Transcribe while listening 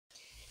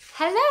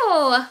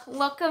Hello,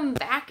 welcome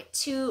back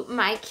to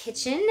my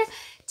kitchen.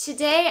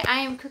 Today I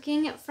am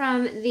cooking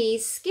from the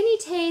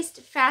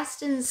SkinnyTaste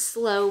Fast and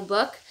Slow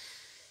book,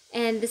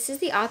 and this is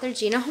the author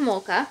Gina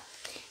Homolka.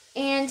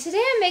 And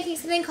today I'm making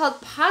something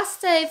called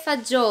pasta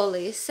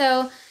fagioli,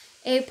 so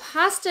a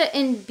pasta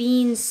and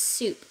bean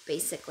soup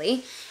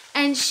basically.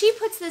 And she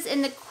puts this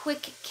in the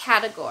quick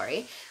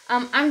category.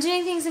 I'm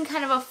doing things in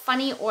kind of a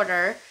funny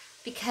order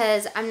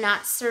because I'm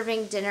not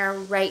serving dinner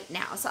right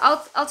now. So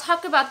I'll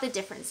talk about the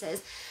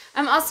differences.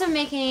 I'm also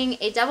making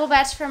a double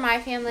batch for my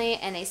family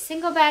and a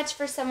single batch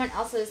for someone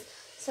else's.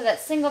 So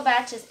that single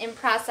batch is in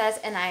process,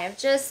 and I have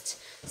just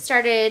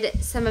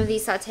started some of the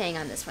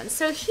sauteing on this one.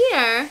 So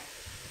here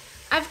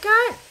I've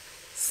got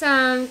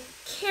some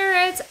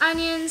carrots,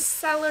 onions,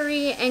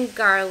 celery, and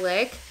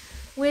garlic,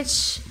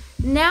 which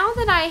now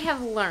that I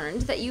have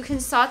learned that you can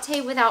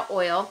saute without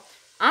oil,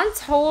 I'm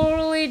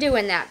totally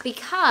doing that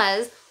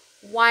because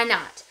why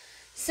not?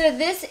 So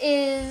this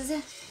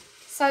is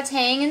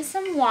sauteing in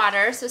some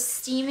water, so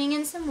steaming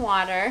in some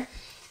water,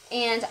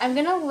 and I'm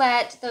gonna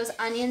let those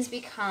onions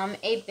become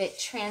a bit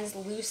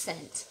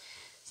translucent.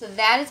 So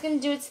that is gonna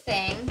do its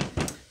thing.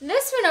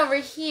 This one over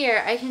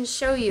here I can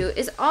show you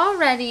is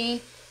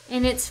already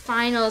in its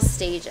final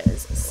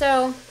stages.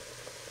 So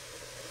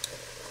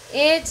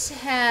it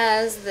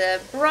has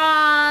the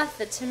broth,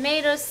 the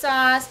tomato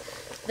sauce,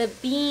 the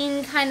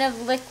bean kind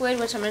of liquid,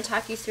 which I'm gonna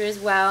talk you through as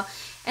well.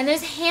 And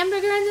there's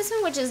hamburger in this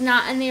one, which is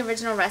not in the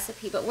original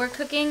recipe, but we're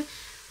cooking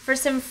for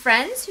some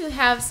friends who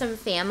have some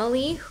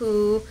family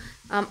who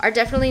are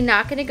definitely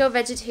not going to go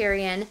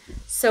vegetarian,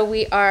 so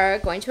we are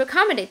going to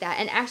accommodate that.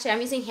 And actually,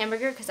 I'm using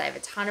hamburger because I have a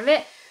ton of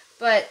it,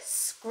 but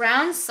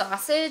ground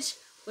sausage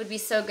would be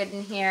so good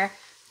in here.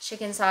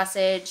 Chicken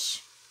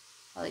sausage,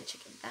 probably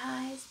chicken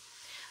thighs.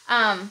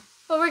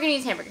 But we're going to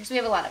use hamburger because we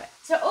have a lot of it.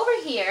 So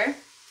over here,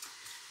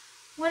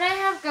 what I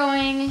have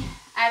going,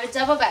 I have a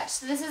double batch.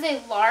 So this is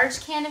a large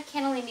can of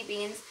cannellini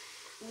beans,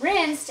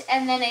 rinsed,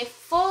 and then a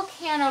full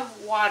can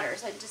of water.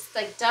 So I just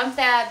like dump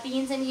that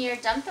beans in here,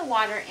 dump the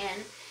water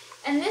in,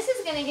 and this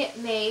is going to get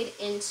made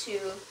into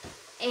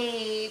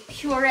a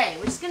puree,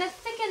 which is going to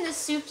thicken the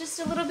soup just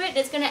a little bit.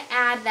 It's going to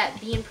add that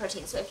bean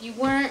protein. So if you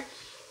weren't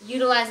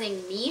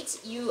utilizing meat,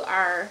 you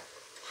are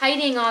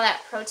hiding all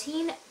that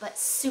protein, but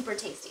super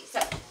tasty. So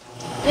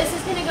this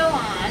is going to go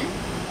on,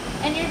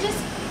 and you're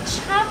just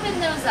chopping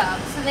those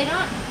up so they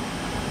don't,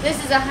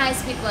 this is a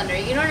high-speed blender.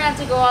 You don't have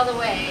to go all the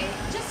way,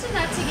 just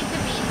enough to get the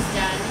beans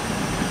done.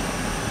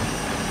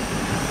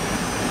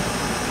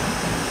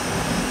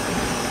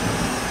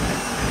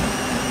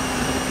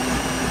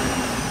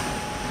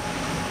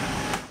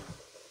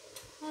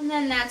 And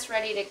then that's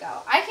ready to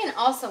go. I can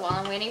also, while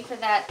I'm waiting for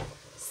that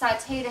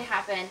saute to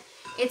happen,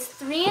 it's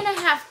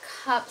 3.5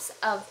 cups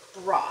of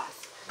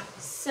broth.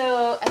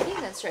 So I think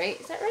that's right.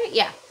 Is that right?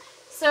 Yeah.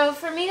 So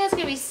for me, that's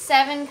going to be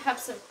 7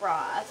 cups of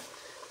broth.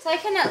 So I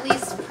can at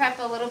least prep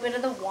a little bit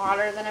of the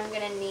water that I'm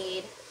going to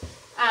need.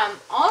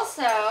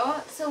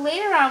 Also, so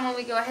later on when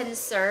we go ahead and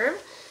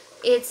serve,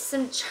 it's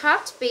some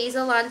chopped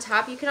basil on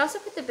top. You can also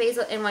put the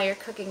basil in while you're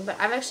cooking, but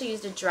I've actually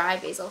used a dry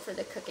basil for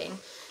the cooking.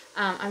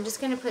 I'm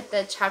just going to put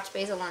the chopped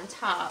basil on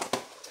top.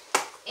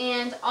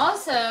 And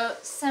also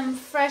some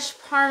fresh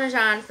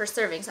Parmesan for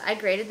serving. So I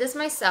grated this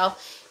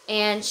myself,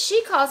 and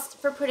she calls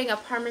for putting a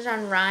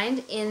Parmesan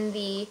rind in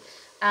the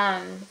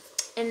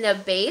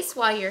base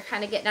while you're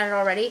kind of getting at it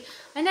already.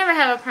 I never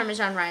have a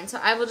Parmesan rind, so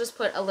I will just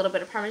put a little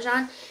bit of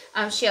Parmesan.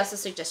 She also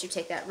suggests you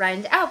take that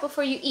rind out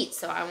before you eat,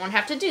 so I won't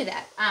have to do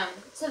that.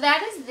 So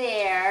that is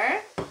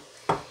there.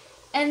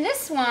 And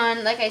this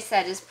one, like I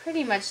said, is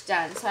pretty much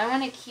done, so I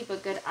want to keep a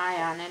good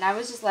eye on it. I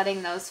was just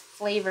letting those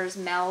flavors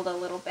meld a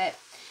little bit.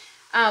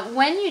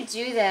 When you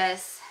do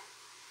this,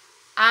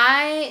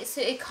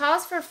 so it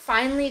calls for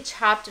finely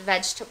chopped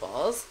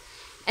vegetables.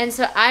 And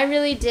so I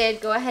really did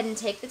go ahead and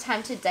take the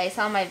time to dice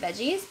all my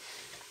veggies.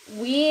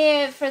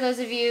 For those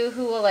of you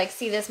who will like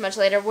see this much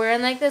later, we're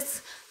in like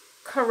this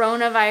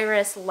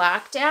coronavirus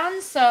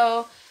lockdown.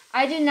 So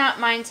I did not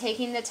mind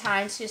taking the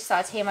time to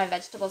saute my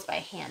vegetables by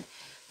hand.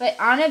 But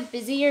on a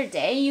busier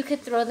day, you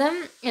could throw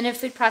them in a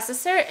food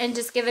processor and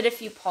just give it a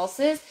few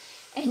pulses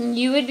and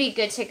you would be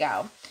good to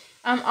go.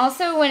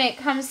 Also, when it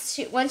comes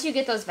to, once you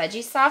get those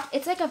veggies soft,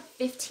 it's like a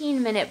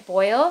 15-minute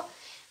boil.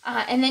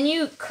 And then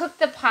you cook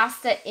the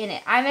pasta in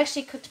it. I've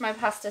actually cooked my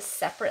pasta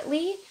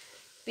separately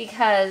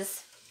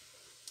because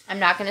I'm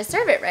not going to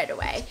serve it right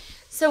away.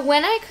 So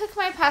when I cook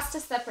my pasta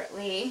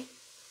separately,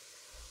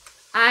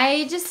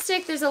 I just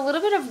stick, there's a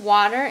little bit of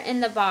water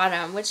in the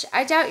bottom, which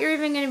I doubt you're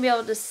even going to be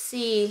able to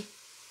see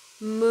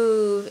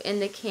move in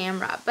the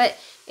camera. But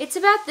it's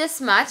about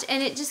this much,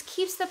 and it just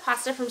keeps the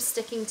pasta from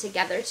sticking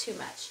together too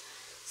much.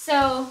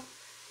 So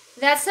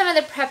that's some of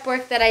the prep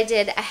work that I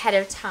did ahead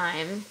of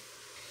time.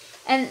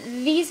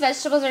 And these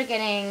vegetables are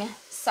getting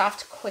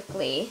soft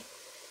quickly.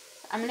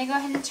 I'm going to go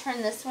ahead and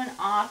turn this one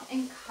off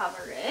and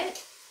cover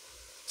it.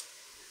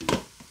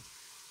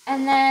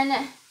 And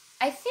then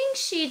I think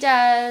she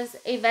does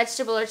a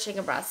vegetable or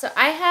chicken broth. So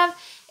I have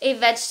a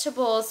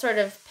vegetable sort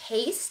of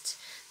paste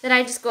that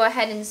I just go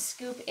ahead and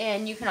scoop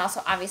in. You can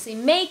also obviously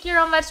make your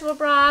own vegetable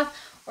broth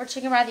or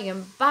chicken broth. You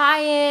can buy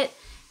it.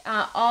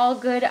 All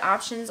good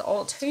options,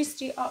 all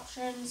tasty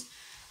options.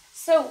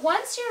 So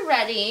once you're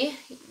ready,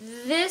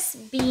 this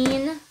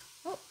bean,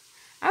 oh,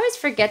 I always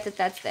forget that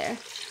that's there.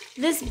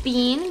 This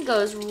bean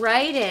goes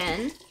right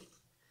in.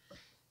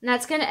 And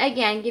that's going to,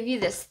 again, give you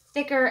this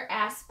thicker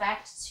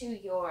aspect to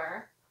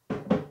your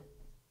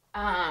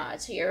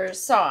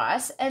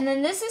sauce. And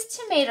then this is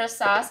tomato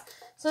sauce.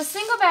 So a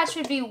single batch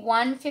would be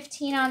 1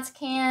 15-ounce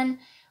can,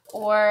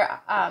 or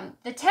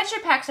the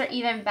Tetra Paks are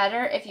even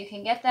better if you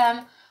can get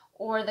them,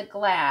 or the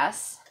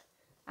glass.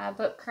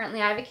 But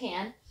currently I have a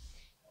can.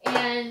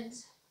 And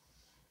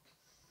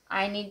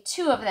I need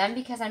 2 of them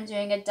because I'm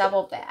doing a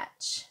double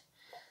batch.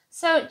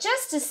 So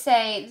just to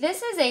say,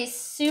 this is a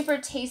super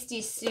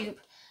tasty soup.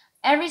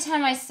 Every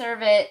time I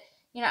serve it,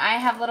 you know, I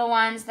have little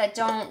ones that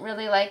don't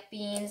really like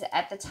beans.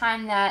 At the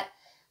time that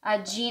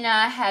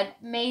Gina had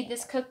made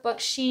this cookbook,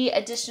 she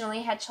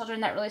additionally had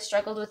children that really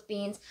struggled with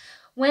beans.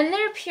 When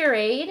they're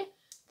pureed,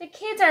 the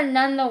kids are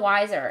none the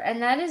wiser,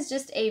 and that is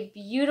just a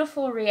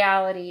beautiful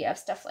reality of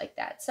stuff like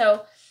that.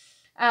 So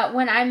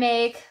when I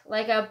make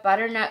like a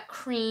butternut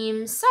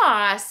cream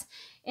sauce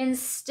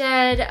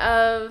instead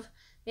of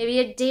maybe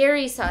a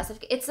dairy sauce,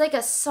 it's like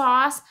a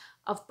sauce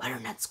of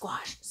butternut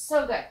squash.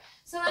 So good.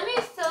 So let me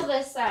fill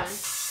this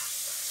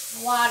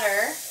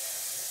water.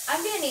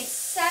 I'm going to need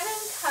 7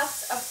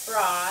 cups of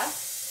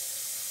broth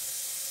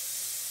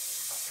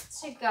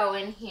to go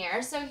in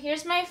here. So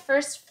here's my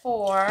first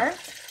 4.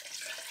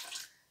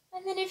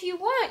 And then if you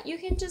want, you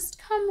can just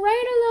come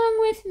right along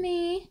with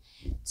me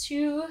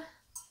to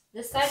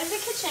this side of the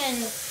kitchen.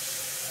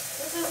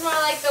 This is more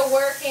like the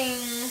working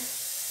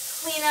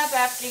clean up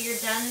after you're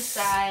done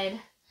side.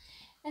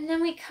 And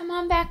then we come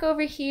on back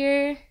over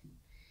here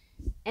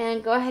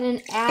and go ahead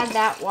and add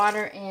that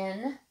water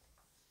in.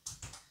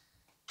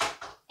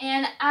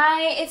 And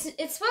it's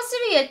supposed to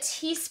be a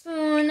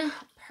teaspoon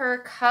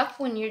per cup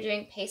when you're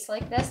doing paste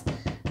like this.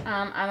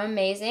 I'm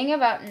amazing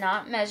about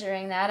not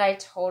measuring that. I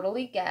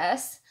totally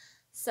guess.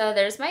 So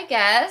there's my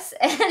guess,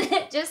 and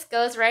it just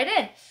goes right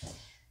in.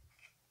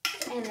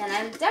 And then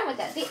I'm done with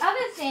that. The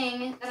other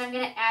thing that I'm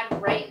going to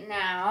add right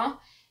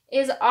now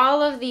is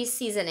all of these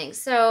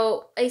seasonings.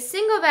 So a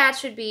single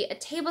batch would be a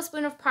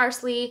tablespoon of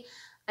parsley,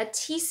 a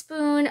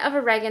teaspoon of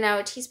oregano,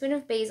 a teaspoon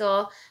of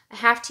basil, a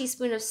half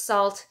teaspoon of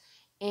salt,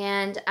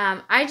 and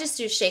I just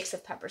do shakes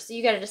of pepper. So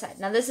you got to decide.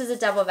 Now this is a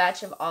double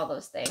batch of all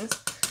those things.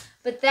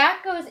 But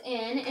that goes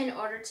in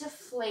order to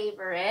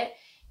flavor it.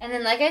 And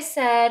then like I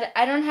said,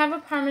 I don't have a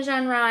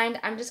Parmesan rind.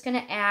 I'm just going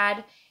to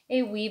add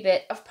a wee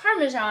bit of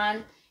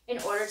Parmesan in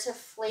order to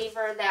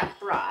flavor that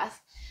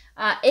broth.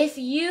 If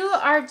you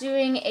are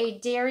doing a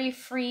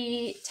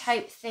dairy-free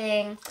type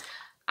thing,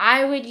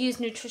 I would use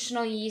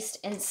nutritional yeast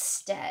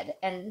instead,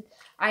 and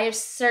I have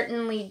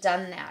certainly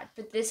done that,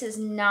 but this is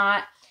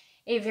not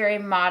a very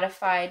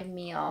modified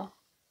meal.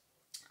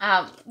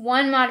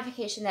 One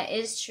modification that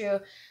is true,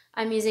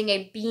 I'm using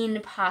a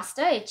bean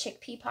pasta, a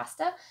chickpea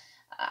pasta.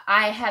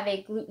 I have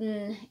a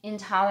gluten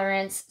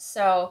intolerance,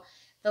 so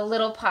the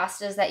little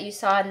pastas that you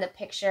saw in the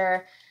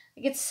picture,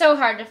 it's so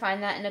hard to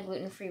find that in a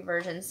gluten-free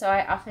version, so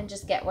I often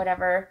just get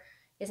whatever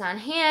is on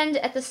hand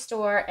at the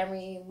store and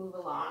we move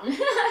along.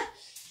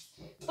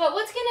 But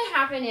what's going to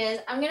happen is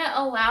I'm going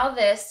to allow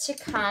this to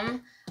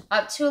come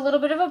up to a little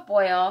bit of a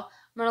boil.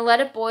 I'm going to let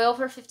it boil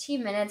for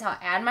 15 minutes. I'll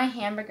add my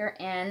hamburger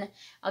in.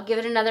 I'll give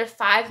it another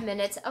 5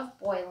 minutes of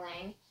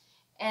boiling.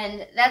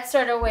 And that's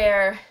sort of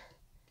where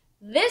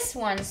this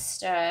one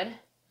stood.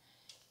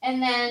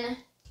 And then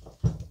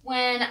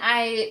when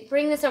I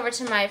bring this over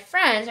to my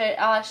friends, right,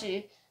 I'll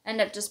actually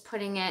end up just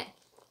putting it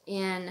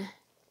in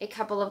a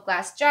couple of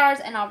glass jars,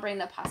 and I'll bring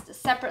the pasta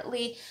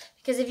separately.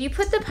 Because if you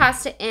put the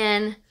pasta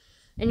in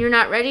and you're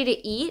not ready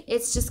to eat,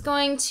 it's just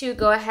going to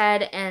go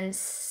ahead and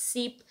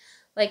seep,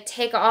 like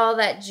take all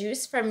that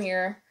juice from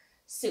your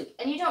soup.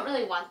 And you don't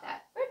really want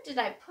that. Where did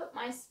I put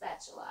my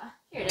spatula?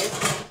 Here it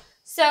is.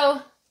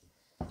 So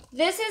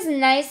this is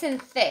nice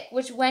and thick,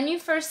 which when you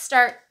first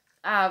start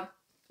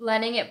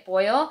letting it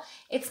boil,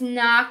 it's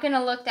not going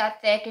to look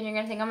that thick. And you're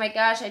going to think, oh my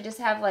gosh, I just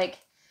have like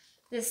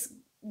this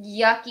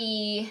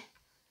yucky,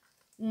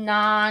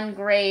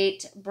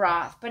 non-great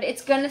broth. But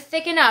it's going to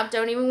thicken up.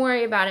 Don't even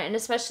worry about it. And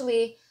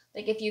especially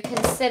like if you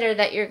consider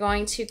that you're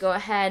going to go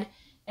ahead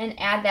and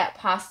add that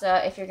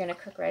pasta if you're going to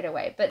cook right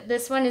away. But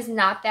this one is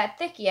not that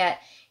thick yet,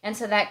 and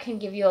so that can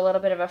give you a little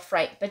bit of a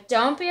fright. But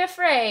don't be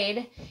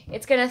afraid.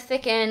 It's going to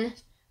thicken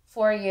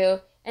for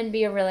you and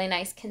be a really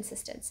nice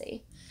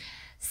consistency.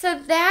 So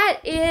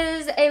that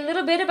is a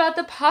little bit about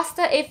the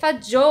pasta e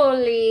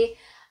fagioli.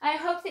 I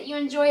hope that you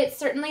enjoy it.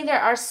 Certainly there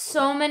are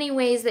so many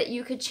ways that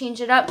you could change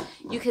it up.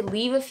 You could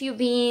leave a few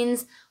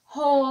beans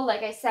whole.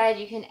 Like I said,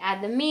 you can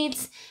add the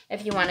meats.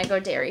 If you want to go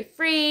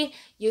dairy-free,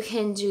 you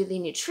can do the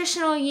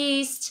nutritional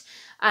yeast.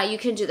 You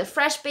can do the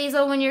fresh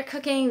basil when you're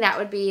cooking. That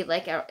would be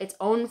like its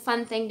own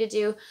fun thing to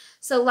do.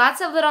 So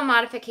lots of little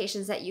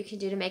modifications that you can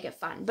do to make it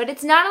fun. But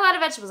it's not a lot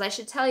of vegetables, I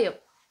should tell you.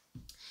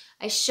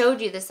 I showed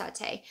you the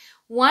saute.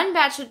 One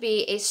batch would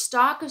be a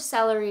stalk of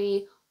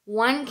celery,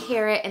 1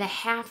 carrot, and a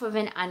half of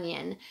an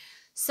onion.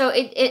 So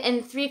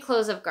and 3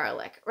 cloves of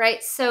garlic,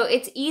 right? So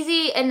it's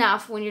easy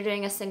enough when you're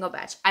doing a single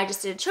batch. I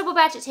just did a triple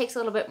batch. It takes a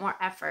little bit more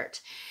effort,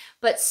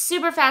 but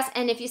super fast.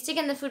 And if you stick it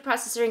in the food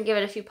processor and give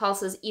it a few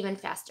pulses, even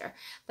faster.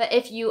 But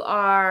if you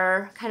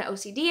are kind of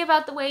OCD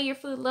about the way your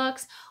food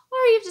looks, or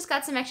you've just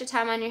got some extra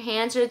time on your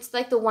hands, or it's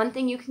like the one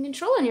thing you can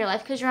control in your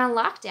life because you're on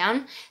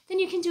lockdown, then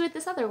you can do it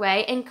this other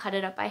way and cut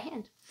it up by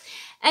hand.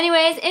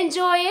 Anyways,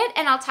 enjoy it,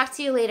 and I'll talk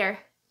to you later.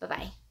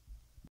 Bye-bye.